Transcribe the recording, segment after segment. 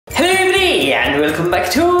everybody, and welcome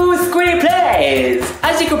back to SquiddyPlays!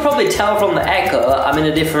 As you could probably tell from the echo, I'm in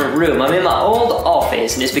a different room. I'm in my old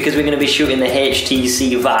office, and it's because we're going to be shooting the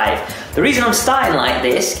HTC Vive. The reason I'm starting like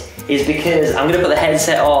this is because I'm going to put the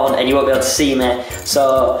headset on and you won't be able to see me.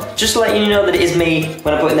 So, just to let you know that it is me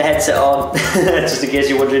when I'm putting the headset on, just in case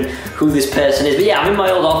you're wondering who this person is. But yeah, I'm in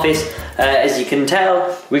my old office. As you can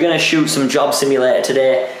tell, we're going to shoot some Job Simulator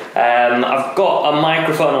today. I've got a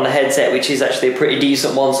microphone on the headset, which is actually a pretty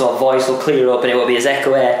decent one, so my voice will clear up and it won't be as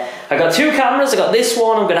echoey. I've got two cameras. I've got this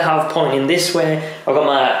one I'm going to have pointing this way. I've got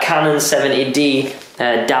my Canon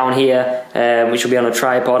 70D down here, which will be on a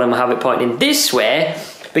tripod, and we'll have it pointing this way.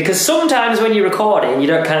 Because sometimes when you're recording, you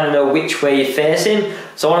don't kind of know which way you're facing.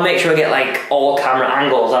 So I want to make sure I get like all camera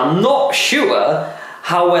angles. I'm not sure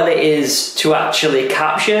how well it is to actually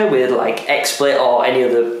capture with like XSplit or any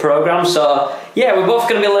other program. So yeah, we're both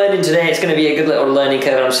going to be learning today. It's going to be a good little learning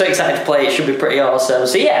curve. I'm so excited to play. It should be pretty awesome.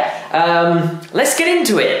 So yeah, let's get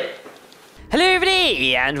into it. Hello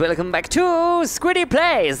everybody, and welcome back to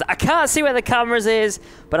SquiddyPlays. I can't see where the cameras is,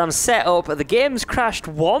 but I'm set up. The game's crashed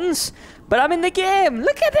once, but I'm in the game.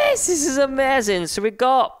 Look at this. This is amazing. So we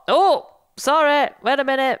got... Oh! Sorry, wait a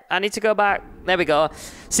minute. I need to go back. There we go.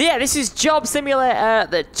 So yeah, this is Job Simulator,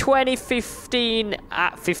 the 2015,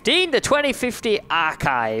 the 2050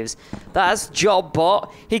 archives. That's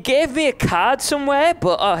JobBot. He gave me a card somewhere,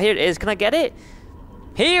 but oh, here it is. Can I get it?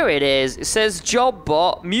 Here it is. It says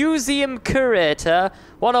JobBot, Museum Curator,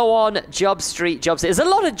 101 Job Street, Jobs. There's a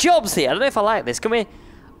lot of jobs here. I don't know if I like this. Come here.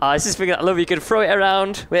 Oh, this is thing I love. You can throw it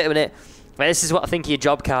around. Wait a minute. Wait, this is what I think of your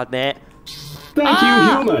job card, mate. Thank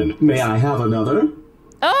you, human. May I have another?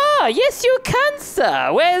 Ah, yes you can,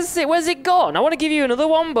 sir. Where's it gone? I want to give you another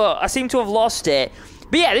one, but I seem to have lost it.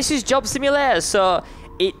 But yeah, this is Job Simulator, so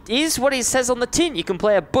it is what it says on the tin. You can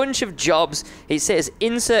play a bunch of jobs. It says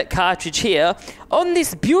insert cartridge here. On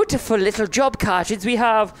this beautiful little job cartridge, we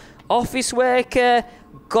have office worker,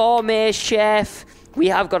 gourmet chef, we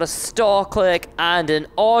have got a store clerk, and an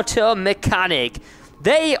auto mechanic.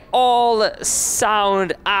 They all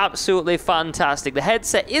sound absolutely fantastic. The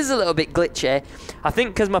headset is a little bit glitchy. I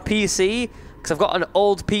think because my PC, because I've got an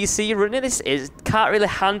old PC running this, it can't really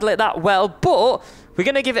handle it that well, but we're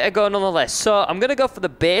going to give it a go nonetheless. So I'm going to go for the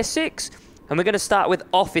basics, and we're going to start with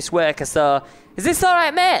office worker. So, is this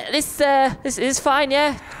alright, mate? This is fine,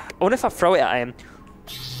 yeah? I wonder if I throw it at him.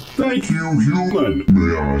 Thank you, human.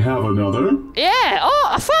 May I have another? Yeah, oh,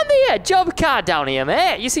 I found the job card down here,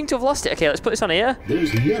 mate. You seem to have lost it. Okay, let's put this on here.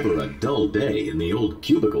 There's never a dull day in the old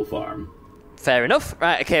cubicle farm. Fair enough.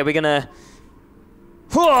 Right, okay, we're gonna...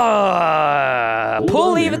 pull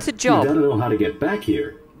lever to job. You gotta know how to get back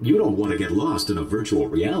here. You don't want to get lost in a virtual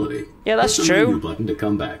reality. Yeah, that's Hit the true. menu button to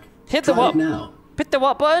come back. Hit the what? Now. Hit the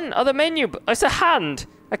what button? Oh, the menu. Oh, it's a hand.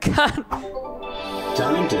 I can't...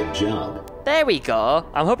 Time to job. There we go.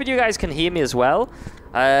 I'm hoping you guys can hear me as well.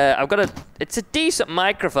 I've got a... It's a decent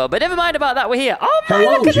microphone, but never mind about that. We're here. Oh, man,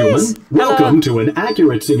 Hello, look at human. this. Welcome to an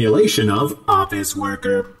accurate simulation of office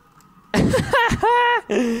worker.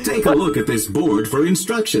 Take a look at this board for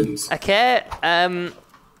instructions. Okay,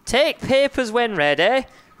 take papers when ready,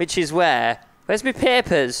 which is where? Where's my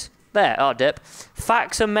papers? There, oh, dip.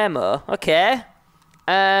 Fax a memo, okay.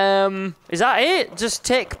 Is that it? Just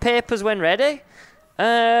take papers when ready?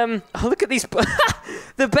 Oh, look at these,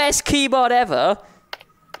 the best keyboard ever.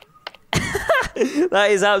 That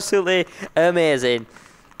is absolutely amazing.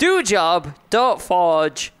 Do job, don't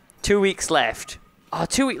forge, 2 weeks left. Oh,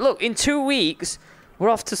 2 weeks, look, in 2 weeks, we're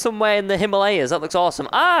off to somewhere in the Himalayas. That looks awesome.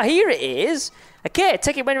 Ah, here it is. Okay,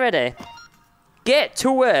 take it when ready. Get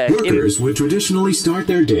to work. Workers would traditionally start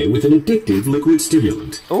their day with an addictive liquid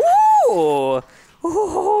stimulant. Ooh.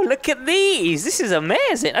 Ooh, look at these. This is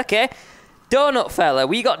amazing. Okay. Donut fella.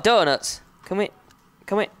 We got donuts. Come here.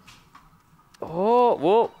 Come here. Oh,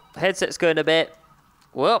 whoa. Headset's going a bit.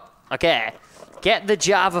 Whoa. Okay. Get the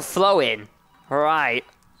Java flowing. Right.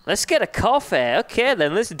 Let's get a coffee. Okay,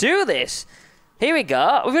 then. Let's do this. Here we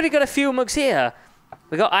go. We've already got a few mugs here.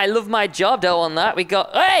 We got I love my job. Don't want that. We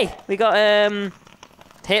got... Hey! We got,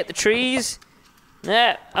 hate the trees.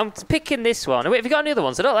 Yeah, I'm picking this one. Wait, have you got any other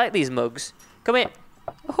ones? I don't like these mugs. Come here.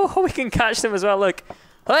 Oh, we can catch them as well, look.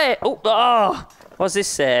 Hey, oh, what's this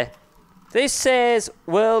say? This says,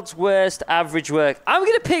 world's worst average work. I'm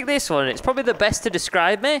going to pick this one. It's probably the best to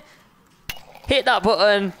describe me. Hit that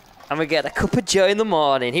button, and we get a cup of joe in the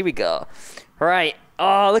morning. Here we go. Right.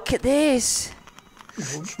 Oh, look at this.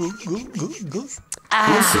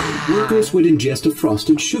 Also, workers would ingest a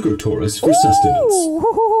frosted sugar Taurus for sustenance.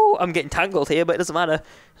 Ooh, I'm getting tangled here, but it doesn't matter.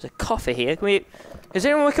 There's a coffee here. Is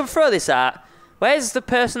there anyone we can throw this at? Where's the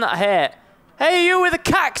person that I hate? Hey, you with a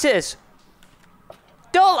cactus!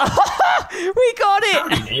 Don't. We got it.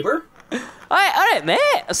 Howdy, neighbor. Alright,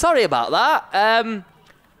 mate. Sorry about that.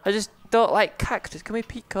 I just don't like cactus. Can we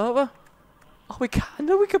peek over? Oh, we can.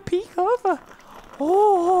 No, we can peek over.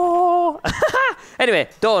 Oh. Anyway,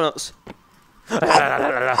 donuts.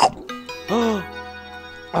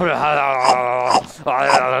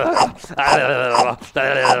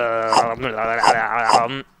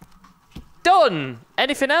 Done.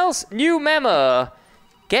 Anything else? New memo.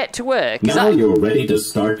 Get to work. Now you're ready to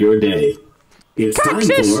start your day. It's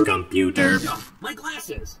Cactus! time for Computer. My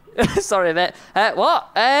glasses. Sorry, mate.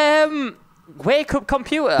 What? Wake up,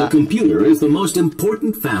 computer. The computer is the most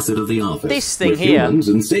important facet of the office. This thing with here. Humans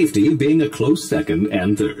and safety being a close second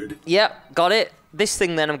and third. Yep, got it. This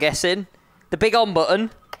thing then, I'm guessing. The big on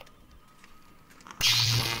button.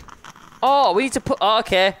 Oh, we need to put... Oh,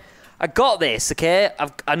 okay. I got this, okay?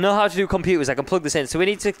 I know how to do computers. I can plug this in. So we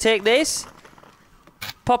need to take this.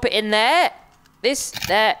 Pop it in there. This,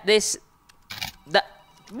 there, this... That...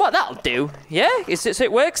 What, that'll do. Yeah? So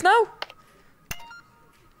it works now?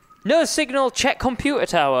 No signal, check computer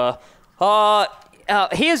tower.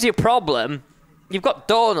 Here's your problem. You've got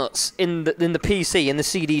donuts in the PC, in the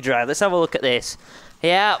CD drive. Let's have a look at this.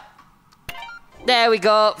 Yeah. There we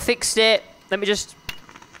go. Fixed it. Let me just...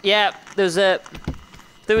 Yeah, there was a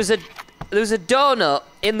donut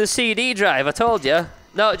in the CD drive, I told you.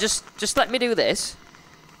 No, just let me do this.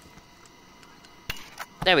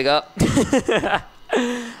 There we go.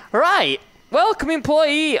 Right. Welcome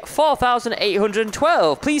employee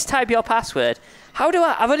 4812. Please type your password. How do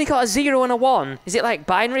I've only got a 0 and a 1. Is it like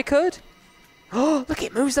binary code? Oh, look,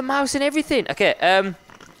 it moves the mouse and everything. Okay,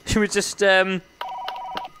 should we just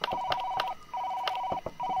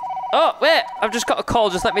Oh, wait, I've just got a call.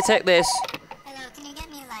 Just let me take this. Hello, can you get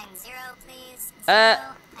me line 0, please?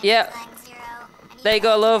 Yeah. Line 0. There you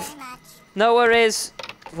go, love. Very much. No worries.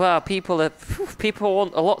 Wow, people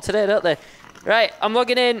want a lot today, don't they? Right, I'm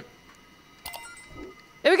logging in.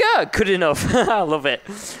 Here we go. Good enough. I love it.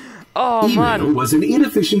 Oh, Email man. was an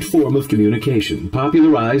inefficient form of communication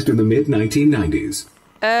popularized in the mid-1990s.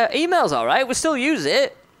 Email's alright. We'll still use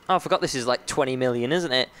it. Oh, I forgot this is like 20 million,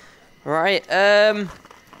 isn't it? Right,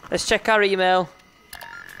 let's check our email.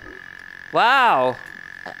 Wow.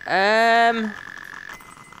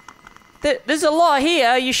 There's a lot here.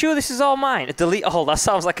 Are you sure this is all mine? Delete all. That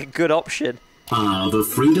sounds like a good option. Ah, the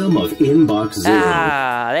freedom of inbox zero.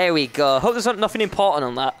 Ah, there we go. Hope there's nothing important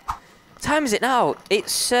on that. What time is it now?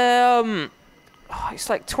 It's it's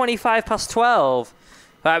like 25 past 12.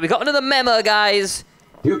 All right, we got another memo, guys.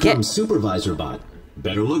 Here comes Supervisor Bot.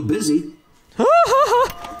 Better look busy.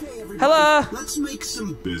 Hello. Let's make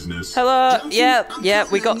some business. Hello. Yeah.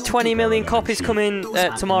 We got 20 million copies coming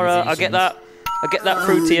tomorrow. I'll get that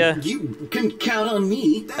through to you. You can count on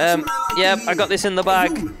me. Yeah, I got this in the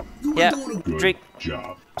bag. Yeah. Drink.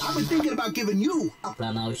 Job. I've been thinking about giving you a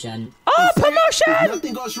promotion. Oh, promotion! If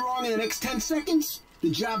nothing goes wrong in the next 10 seconds,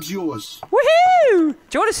 the job's yours. Woohoo! Do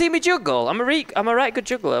you want to see me juggle? I'm a right good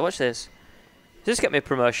juggler. Watch this. Does this get me a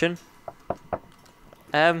promotion?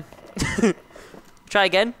 Try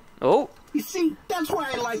again. Oh. You see, that's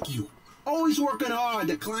why I like you. Always working hard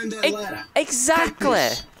to climb that ladder.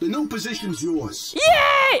 Exactly. The new position's yours.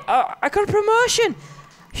 Yay! I got a promotion.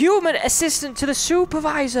 Human assistant to the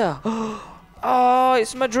supervisor. Oh,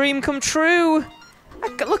 it's my dream come true.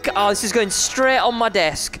 Look at this is going straight on my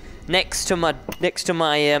desk next to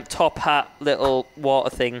my top hat little water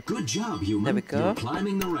thing. Good job, human. There we go. You're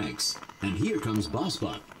climbing the ranks. And here comes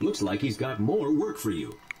BossBot. Looks like he's got more work for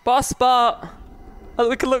you. BossBot. Oh,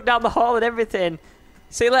 we can look down the hall and everything.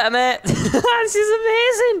 See you later, mate. This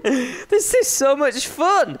is amazing. This is so much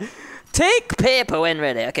fun. Take paper when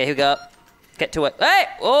ready. Okay, here we go. Get to it. Hey!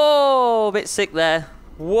 Oh, a bit sick there.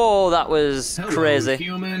 Whoa, that was crazy.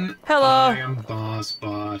 Human. Hello. I am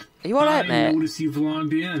BossBot. Are you alright, mate? I noticed you've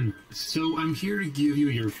logged in, so I'm here to give you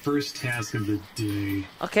your first task of the day.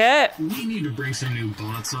 Okay. We need to bring some new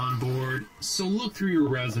bots on board, so look through your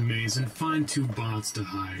resumes and find 2 bots to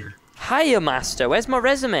hire. Hire master. Where's my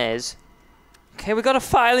resumes? Okay, we got a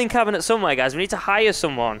filing cabinet somewhere, guys. We need to hire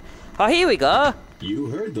someone. Oh, here we go. You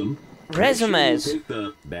heard them. Resumes. Make sure you pick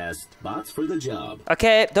the best bots for the job.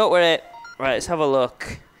 Okay, don't worry. Right, let's have a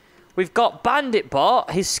look. We've got Bandit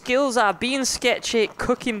Bot. His skills are being sketchy,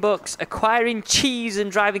 cooking books, acquiring cheese,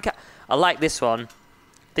 and driving cars. I like this one.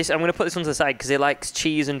 I'm going to put this one to the side because he likes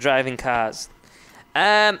cheese and driving cars.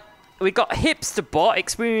 We've got Hipster Bot,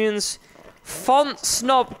 experience, Font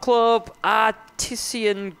Snob Club,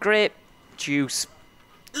 Artisan Grape Juice.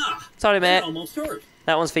 Sorry, mate. Almost hurt.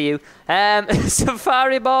 That one's for you.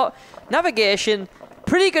 Safari Bot, navigation,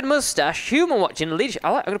 pretty good mustache, human watching, leadership.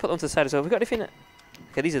 I'm going to put them to the side as well. Have we got anything?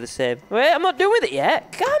 Okay, these are the same. Wait, I'm not done with it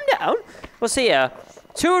yet. Calm down. What's here?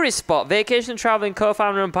 Tourist spot, vacation, traveling,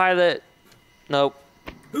 co-founder and pilot. Nope.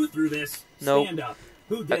 Who threw this? Nope. Stand up.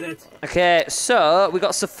 Who did it? Okay, so we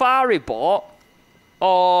got safari bot.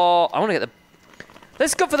 Or I want to get the.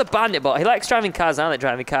 Let's go for the bandit bot. He likes driving cars. I like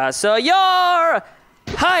driving cars. So you're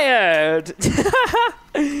hired.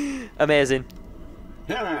 Amazing.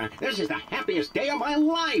 This is the happiest day of my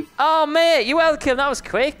life. Oh mate, you're welcome. That was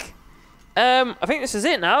quick. I think this is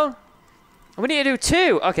it now. We need to do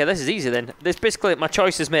 2. Okay, this is easy then. This basically my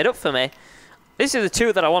choice is made up for me. This is the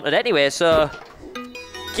 2 that I wanted anyway. So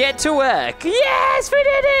get to work. Yes, we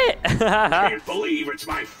did it. Can't believe it's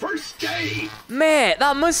my first day. Mate,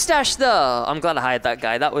 that mustache though. I'm glad I hired that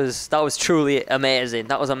guy. That was truly amazing.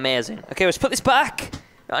 That was amazing. Okay, let's put this back.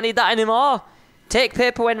 I don't need that anymore. Take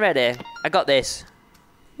paper when ready. I got this.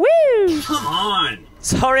 Woo! Come on.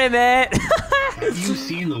 Sorry, mate. Have you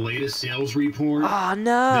seen the latest sales report? Oh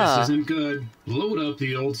no. This isn't good. Load up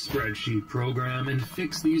the old spreadsheet program and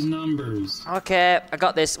fix these numbers. Okay, I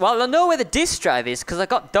got this. Well, I know where the disk drive is because I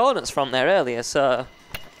got donuts from there earlier. So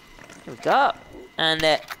here we go. And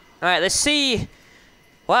all right, let's see.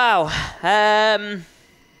 Wow.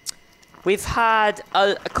 We've had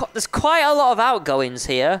there's quite a lot of outgoings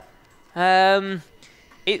here.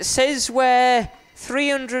 It says we're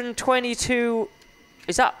 322.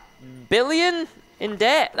 Is that billion in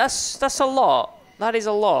debt? That's a lot. That is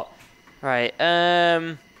a lot. Right.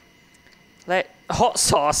 Like hot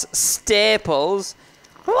sauce, staples.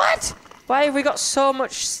 What? Why have we got so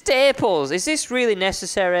much staples? Is this really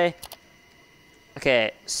necessary?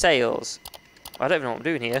 Okay, sales. I don't even know what I'm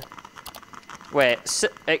doing here. Wait,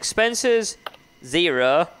 expenses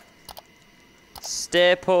 0.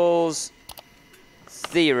 Staples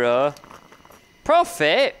 0.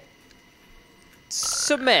 Profit.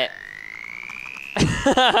 Submit.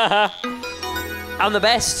 I'm the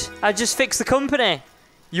best. I just fixed the company.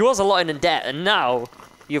 You was a lot in debt, and now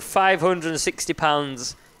you're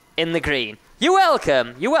 £560 in the green. You're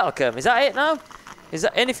welcome. You're welcome. Is that it now? Is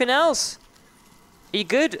that anything else? Are you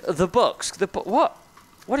good? The books. What?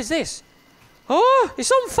 What is this? Oh,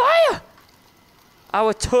 it's on fire!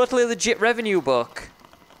 Our totally legit revenue book.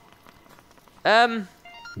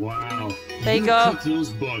 Wow. There you go. Took those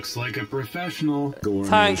books like a professional.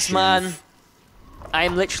 Thanks, man.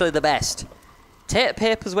 I'm literally the best. Take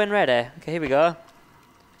papers when ready. Okay, here we go.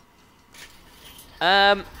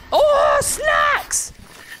 Oh, snacks!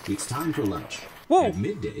 It's time for lunch. Whoa. At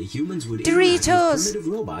midday, humans would Doritos. interact with primitive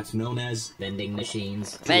robots known as Vending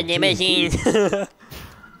machines. Vending machines. Have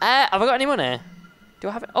I got any money? Do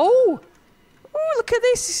I have it? Oh! Oh, look at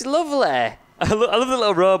this. This is lovely. I love the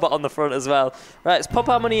little robot on the front as well. Right, let's pop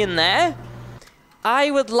our money in there.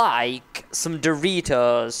 I would like some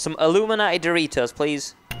Doritos. Some Illuminati Doritos,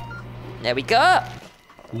 please. There we go.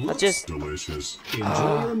 looks delicious.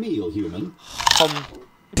 Enjoy your meal, human.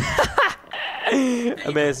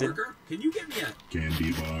 Amazing. Burger, can you get me a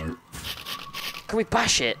Candy bar. Can we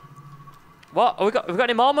bash it? What? Have we got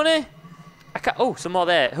any more money? I can't. Oh, some more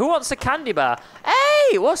there. Who wants a candy bar?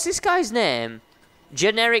 Hey, what's this guy's name?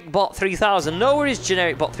 Generic Bot 3000. No worries,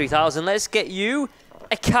 Generic Bot 3000. Let's get you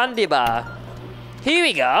a candy bar. Here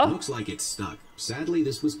we go. Looks like it's stuck. Sadly,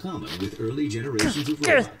 this was common with early generations of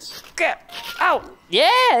robots. Ow! Yeah,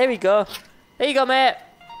 there we go. There you go, mate.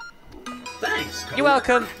 thanks? You're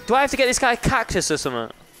welcome. Do I have to get this guy a cactus or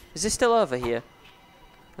something? Is this still over here?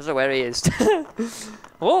 I don't know where he is.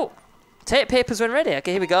 Whoa! Take papers when ready.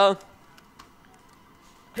 Okay, here we go.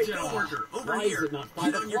 Hey, coworker, over Why is here. it not Get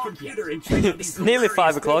 5 on your o'clock computer yet? and check out these It's nearly 5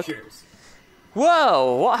 hilarious o'clock. pictures.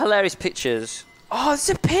 Whoa! What hilarious pictures. Oh, it's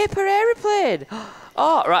a paper aeroplane.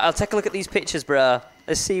 Oh, right. I'll take a look at these pictures, bro.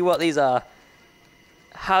 Let's see what these are.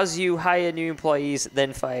 Has you hire new employees,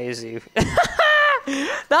 then fires you.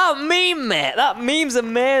 That meme, mate. That meme's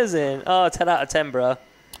amazing. Oh, 10 out of 10, bro.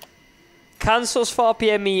 Cancels 4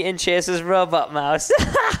 p.m. meeting, chases robot mouse.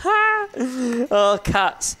 Oh,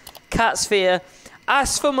 cats. Cat sphere.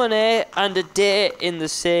 Ask for money and a date in the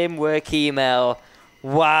same work email.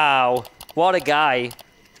 Wow. What a guy.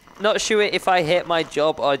 Not sure if I hate my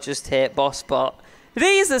job or just hate BossBot.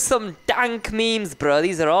 These are some dank memes, bro.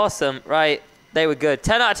 These are awesome. Right. They were good.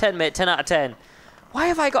 10 out of 10, mate. 10 out of 10. Why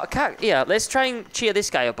have I got a cactus? Yeah, let's try and cheer this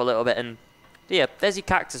guy up a little bit. And yeah, there's your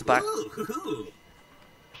cactus back. Ooh.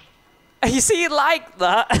 You see, like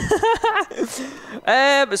that.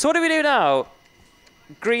 So what do we do now?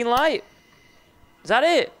 Green light. Is that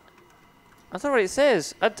it? I don't know what it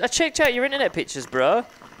says. I checked out your internet pictures, bro.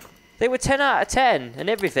 They were 10 out of 10 and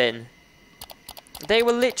everything. They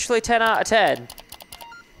were literally 10 out of 10.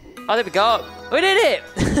 Oh, there we go. We did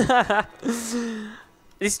it!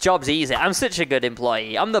 This job's easy. I'm such a good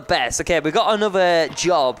employee. I'm the best. Okay, we've got another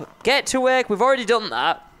job. Get to work. We've already done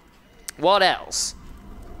that. What else?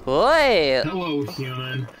 Oi. Hello,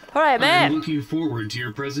 human. All right, man. I'm looking forward to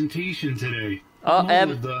your presentation today. Oh, On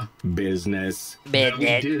all of the Business. that we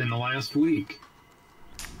did in the last week.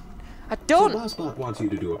 I So don't. BossBot wants you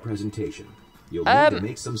to do a presentation. You'll need to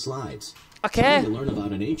make some slides. Okay. To learn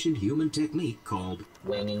about an ancient human technique called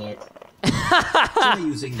Winging it. try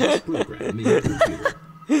using this program in your computer.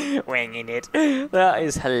 Winging it. That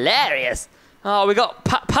is hilarious. Oh, we got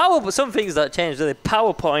power, but some things that changed. Really,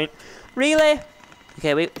 PowerPoint. Really?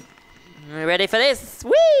 Okay, we ready for this?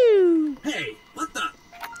 Woo! Hey, what the?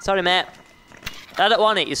 Sorry, mate. I don't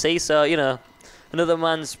want it, you see. So you know, another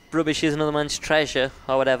man's rubbish is another man's treasure,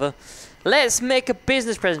 or whatever. Let's make a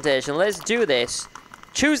business presentation. Let's do this.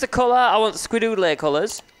 Choose the color. I want Squidoodle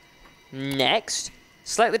colors. Next,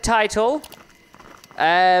 select the title.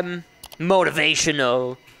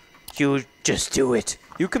 Motivational. You just do it.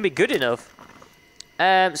 You can be good enough.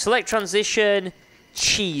 Select transition.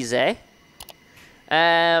 Cheesy.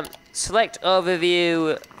 Select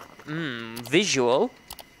overview. Visual.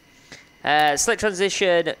 Select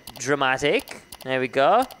transition. Dramatic. There we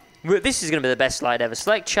go. This is going to be the best slide ever.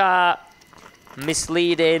 Select chart.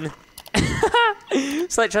 Misleading.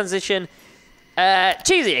 Select transition.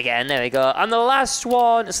 Cheesy again. There we go. And the last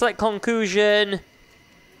one. Select conclusion.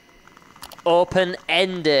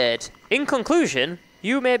 Open-ended. In conclusion,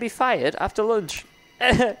 you may be fired after lunch.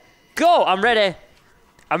 Go! I'm ready.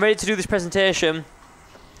 I'm ready to do this presentation.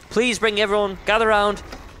 Please bring everyone. Gather round.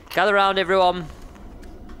 Gather round, everyone.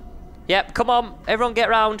 Yep, come on. Everyone get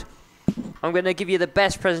round. I'm going to give you the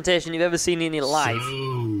best presentation you've ever seen in your life.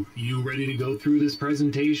 So, you ready to go through this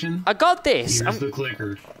presentation? I got this. Here's the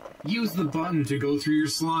clicker. Use the button to go through your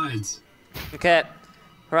slides. Okay.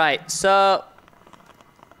 Right, so...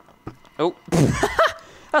 Oh.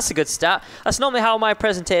 That's a good start. That's normally how my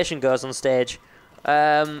presentation goes on stage.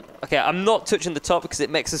 Okay, I'm not touching the top because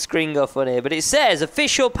it makes the screen go funny, but it says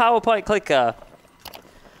official PowerPoint clicker.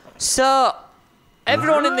 So,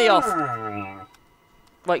 everyone in the office...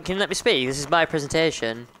 Wait, can you let me speak? This is my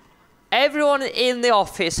presentation. Everyone in the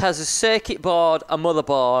office has a circuit board, a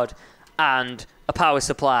motherboard, and a power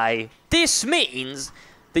supply. This means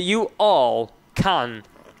that you all can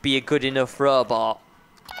be a good enough robot.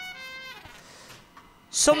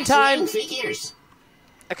 Sometimes...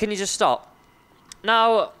 Can you just stop?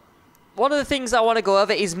 Now, one of the things I want to go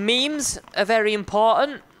over is memes are very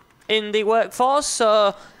important in the workforce.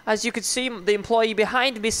 So, as you can see, the employee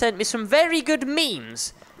behind me sent me some very good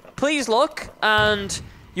memes. Please look, and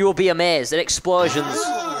you will be amazed at explosions.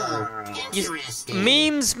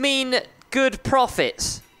 Memes mean good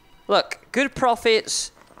profits. Look, good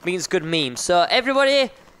profits means good memes. So, everybody,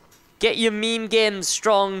 get your meme game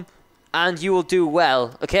strong, and you will do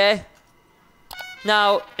well, okay?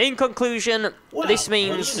 Now, in conclusion, this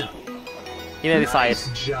means you may be fired.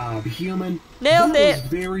 Nice job, human. Nailed That it.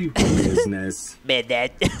 was very business. Made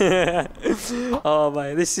that. Oh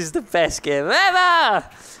my, this is the best game ever!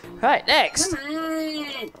 Right, next.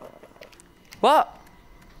 What?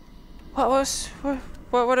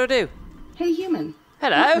 What do I do? Hey, human.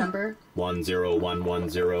 Hello? That number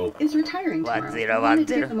 10110. is retiring tomorrow. 1010. I wanted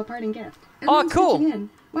to give them a parting gift. Oh, Everyone's cool. pitching in.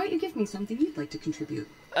 Why don't you give me something you'd like to contribute?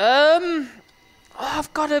 Oh,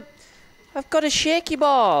 I've got a shaky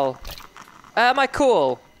ball. Am I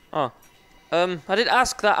cool? Oh. I didn't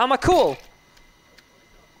ask that. Am I cool?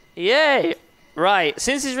 Yay. Right,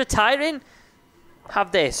 since he's retiring,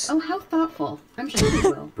 have this. Oh, how thoughtful. I'm sure they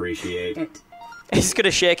will. Appreciate It. He's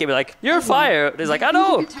gonna shake it and be like, you're fired. He's like, I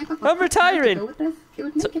know. I'm retiring. Go with this? It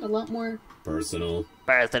would make it a lot more... personal.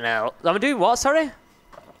 Personnel. I'm doing what, sorry?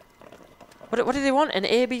 What did they want? An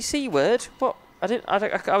ABC word? What?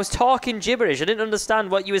 I was talking gibberish. I didn't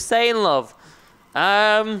understand what you were saying, love.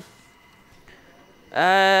 What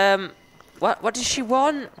does she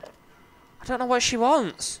want? I don't know what she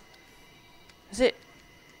wants. Is it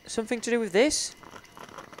something to do with this?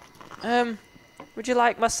 Would you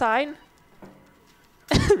like my sign?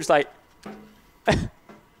 It's like...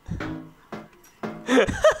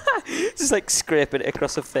 just like scraping it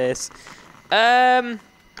across her face.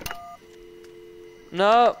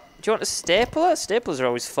 No. Do you want a stapler? Staplers are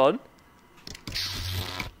always fun.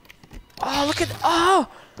 Oh, look at... Oh!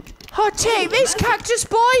 Oh, take this, cactus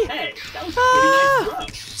boy! Hey, that was a pretty nice throw.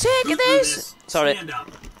 Take Who threw this! this? Sorry. Stand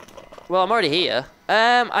up. Well, I'm already here.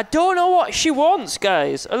 I don't know what she wants,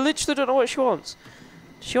 guys. I literally don't know what she wants.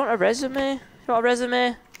 Does she want a resume? You want a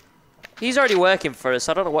resume? He's already working for us.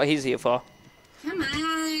 I don't know what he's here for. Come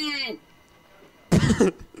on!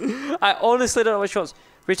 I honestly don't know what she wants.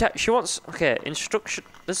 She wants... Okay, instruction...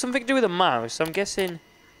 There's something to do with a mouse. I'm guessing...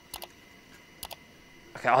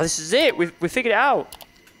 Okay, oh, this is it. We figured it out.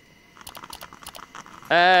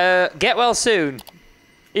 Get well soon.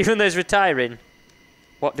 Even though he's retiring.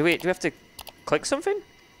 What, do we have to click something?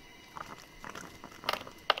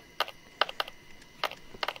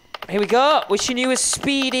 Here we go. Wishing you a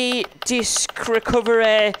speedy disc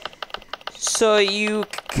recovery so you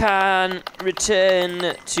can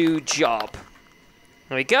return to job.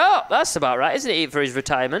 There we go. That's about right, isn't it, for his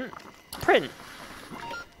retirement? Print.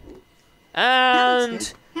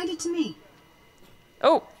 And... Hand it to me.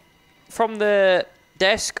 Oh, from the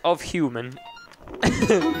desk of human. I'll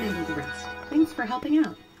handle the rest. Thanks for helping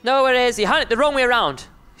out. No worries. You had it the wrong way around.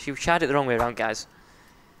 She had it the wrong way around, guys.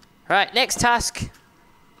 Right, next task.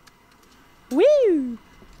 Woo!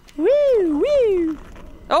 Woo! Woo!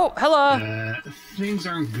 Oh, hello. Things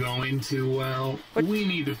aren't going too well. What? We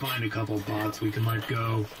need to find a couple bots we can let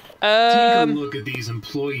go. Take a Um. look at these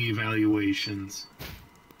employee evaluations.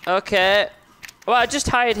 Okay. Well, I just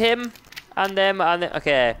hired him, and then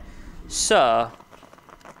okay. So,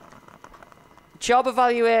 job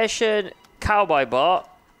evaluation, cowboy bot,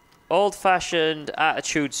 old-fashioned,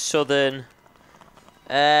 attitude southern,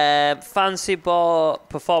 fancy bot,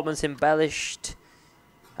 performance embellished,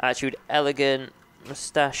 attitude elegant,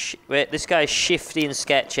 mustache. Wait, this guy's shifty and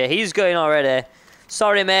sketchy. He's going already.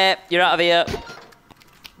 Sorry, mate, you're out of here.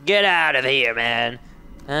 Get out of here, man.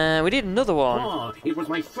 We did another one. Oh, it was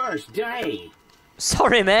my first day.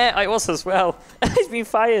 Sorry, mate. I was as well. He's been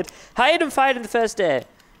fired. Hired and fired in the first day.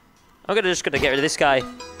 I'm just gonna get rid of this guy.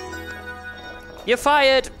 You're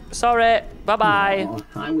fired. Sorry. Bye-bye. Oh,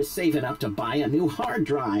 I was saving up to buy a new hard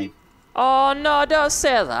drive. Oh, no, don't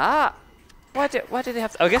say that. Why do they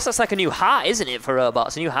have to... I guess that's like a new heart, isn't it, for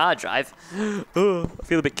robots? A new hard drive. Oh, I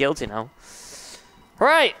feel a bit guilty now.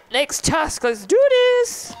 Right, next task. Let's do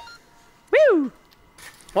this. Woo!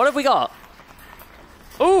 What have we got?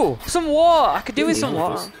 Ooh, some water. I could do with some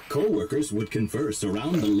water. Co-workers would converse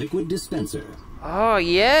around the liquid dispenser. Oh,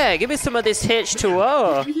 yeah. Give me some of this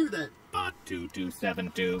H2O. You hear that?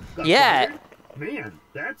 2272. Yeah. Man,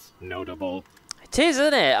 that's notable. It is,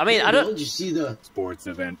 isn't it? I mean, I don't... Did you see the Sports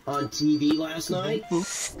event. on TV last night?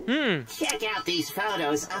 Check out these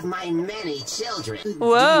photos of my many children.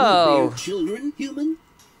 Whoa. Bear children, human?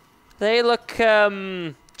 They look,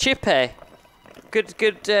 chippy.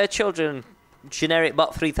 Good children. Generic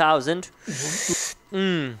bot 3000.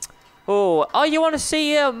 Oh, you want to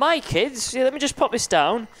see my kids? Yeah, let me just pop this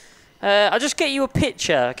down. I'll just get you a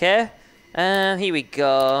picture, okay? Here we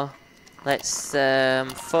go. Let's,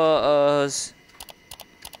 photos.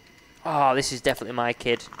 Oh, this is definitely my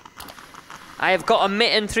kid. I have got a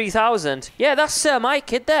Mitten 3000. Yeah, that's my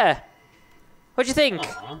kid there. What do you think?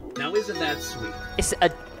 Now isn't that sweet? It's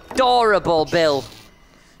adorable, Bill.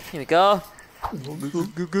 Here we go.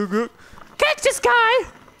 Cactus guy!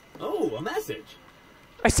 Oh, a message.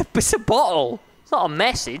 It's a bottle. It's not a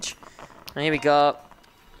message. And here we go.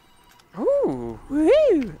 Ooh,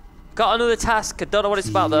 woo! Got another task. I don't know what it's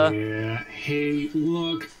about though. Yeah. Hey,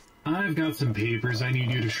 look. I've got some papers I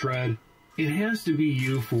need you to shred. It has to be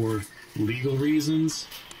you for legal reasons.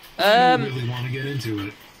 I don't really want to get into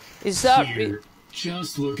it. Is that... Here,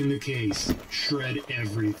 just look in the case. Shred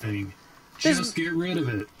everything. Just get rid of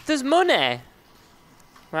it. There's money.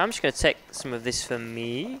 Well, I'm just going to take some of this for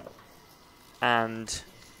me. And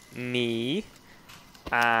me.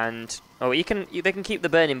 And... Oh, they can keep the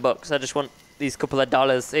burning bucks. I just want these couple of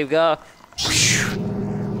dollars. Here we go.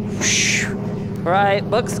 Right,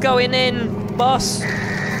 bucks going in, boss.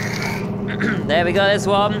 There we go, there's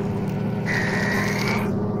one.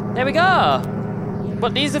 There we go.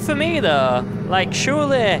 But these are for me, though. Like,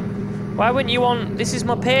 surely. Why wouldn't you want... This is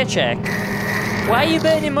my paycheck. Why are you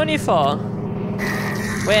burning money for?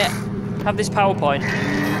 Wait, have this PowerPoint.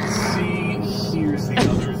 See, here's the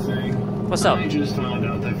other thing. What's up? I just found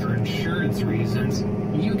out that for insurance reasons,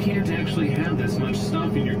 you can't actually have this much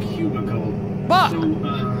stuff in your cubicle. What? So,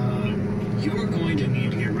 you're going to need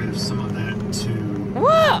to get rid of some of that, too.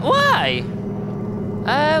 What? Why?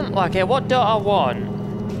 Okay, what don't I want?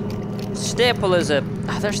 Staplers are...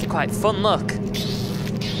 Oh, they're actually quite fun, look.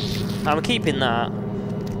 I'm keeping that.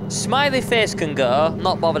 Smiley face can go,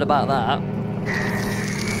 not bothered about that.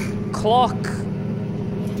 Clock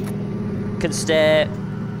can stay.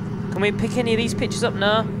 Can we pick any of these pictures up?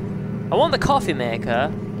 No. I want the coffee maker.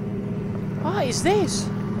 What is this?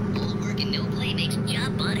 All work and no play makes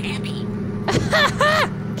JobBot happy.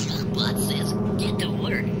 JobBot says, get to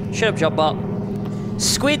work. Shut up, JobBot.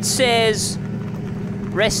 Squid says,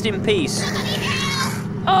 rest in peace.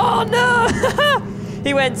 Oh no!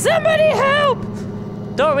 He went, somebody help!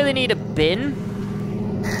 Don't really need a bin.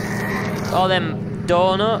 All them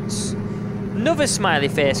donuts. Another smiley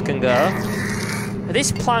face can go.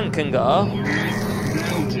 This plank can go.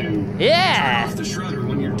 That'll do. Yeah! Turn off the shredder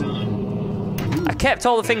when you're done. I kept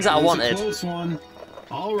all the things that I was wanted. A close one.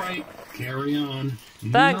 All right, carry on.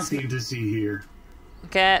 Thanks. Nothing to see here.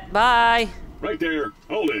 Okay, bye. Right there.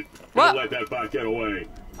 Hold it. What? Don't let that bot get away.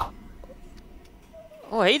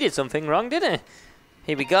 Oh, he did something wrong, didn't he?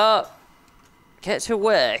 Here we go. Get to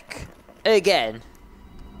work. Again.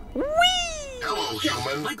 Whee! Hello,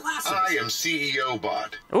 human. My glasses. I am CEO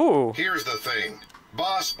Bot. Ooh. Here's the thing.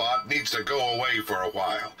 Boss Bot needs to go away for a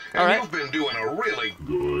while. And All right. you've been doing a really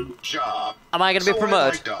good job. Am I going to be promoted?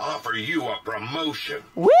 I'd like to offer you a promotion.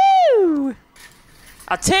 Woo!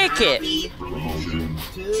 I'll take it.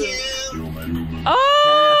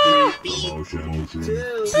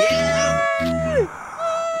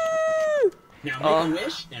 Oh! Now make a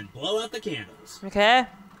wish and blow out the candles. Okay.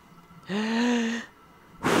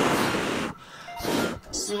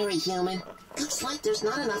 Sorry, human. Looks like there's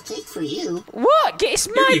not enough cake for you. What? It's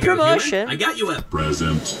my Here you go, promotion. human. I got you a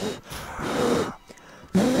Present.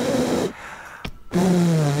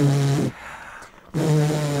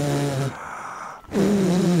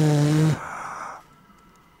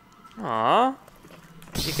 Aww.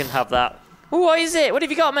 You can have that. Ooh, what is it? What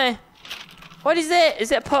have you got me? What is it?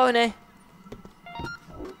 Is it a pony?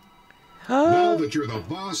 Now that you're the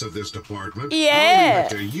boss of this department, Yeah.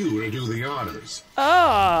 I'll leave it to you to do the honors.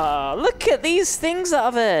 Oh, look at these things that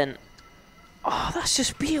I've earned. Oh, that's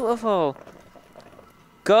just beautiful.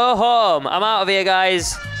 Go home. I'm out of here,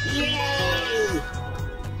 guys.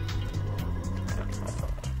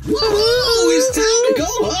 Woohoo! It's time to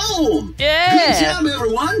go home! Yeah. Good job,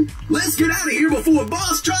 everyone! Let's get out of here before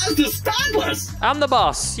boss tries to stop us! I'm the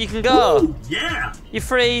boss. You can go. Woo. yeah. You're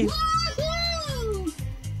free.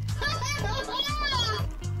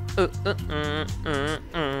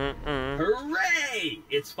 Hooray!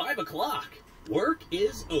 It's 5 o'clock. Work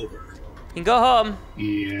is over. You can go home.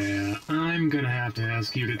 Yeah, I'm gonna have to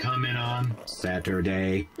ask you to come in on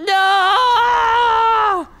Saturday.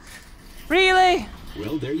 No! Really?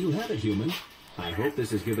 Well, there you have it, human. I hope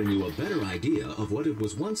this has given you a better idea of what it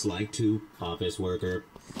was once like to office worker.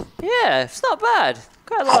 Yeah, it's not bad.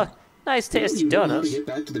 Quite a lot of nice tasty You know how to donuts. get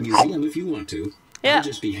back to the museum if you want to. Yeah. I'll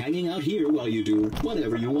just be hanging out here while you do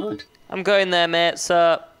whatever you want. I'm going there, mate,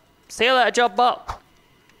 so see you later, job bot.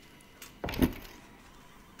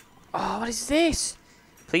 Oh, what is this?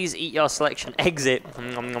 Please eat your selection. Exit.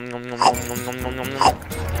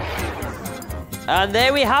 And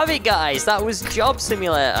there we have it, guys. That was Job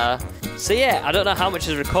Simulator. So yeah, I don't know how much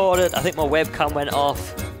is recorded. I think my webcam went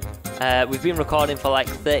off. We've been recording for like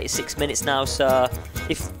 36 minutes now, so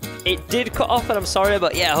if it did cut off, and I'm sorry,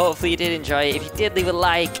 but yeah, hopefully you did enjoy it. If you did, leave a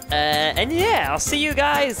like, and yeah, I'll see you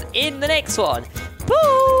guys in the next one.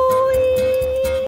 Bye!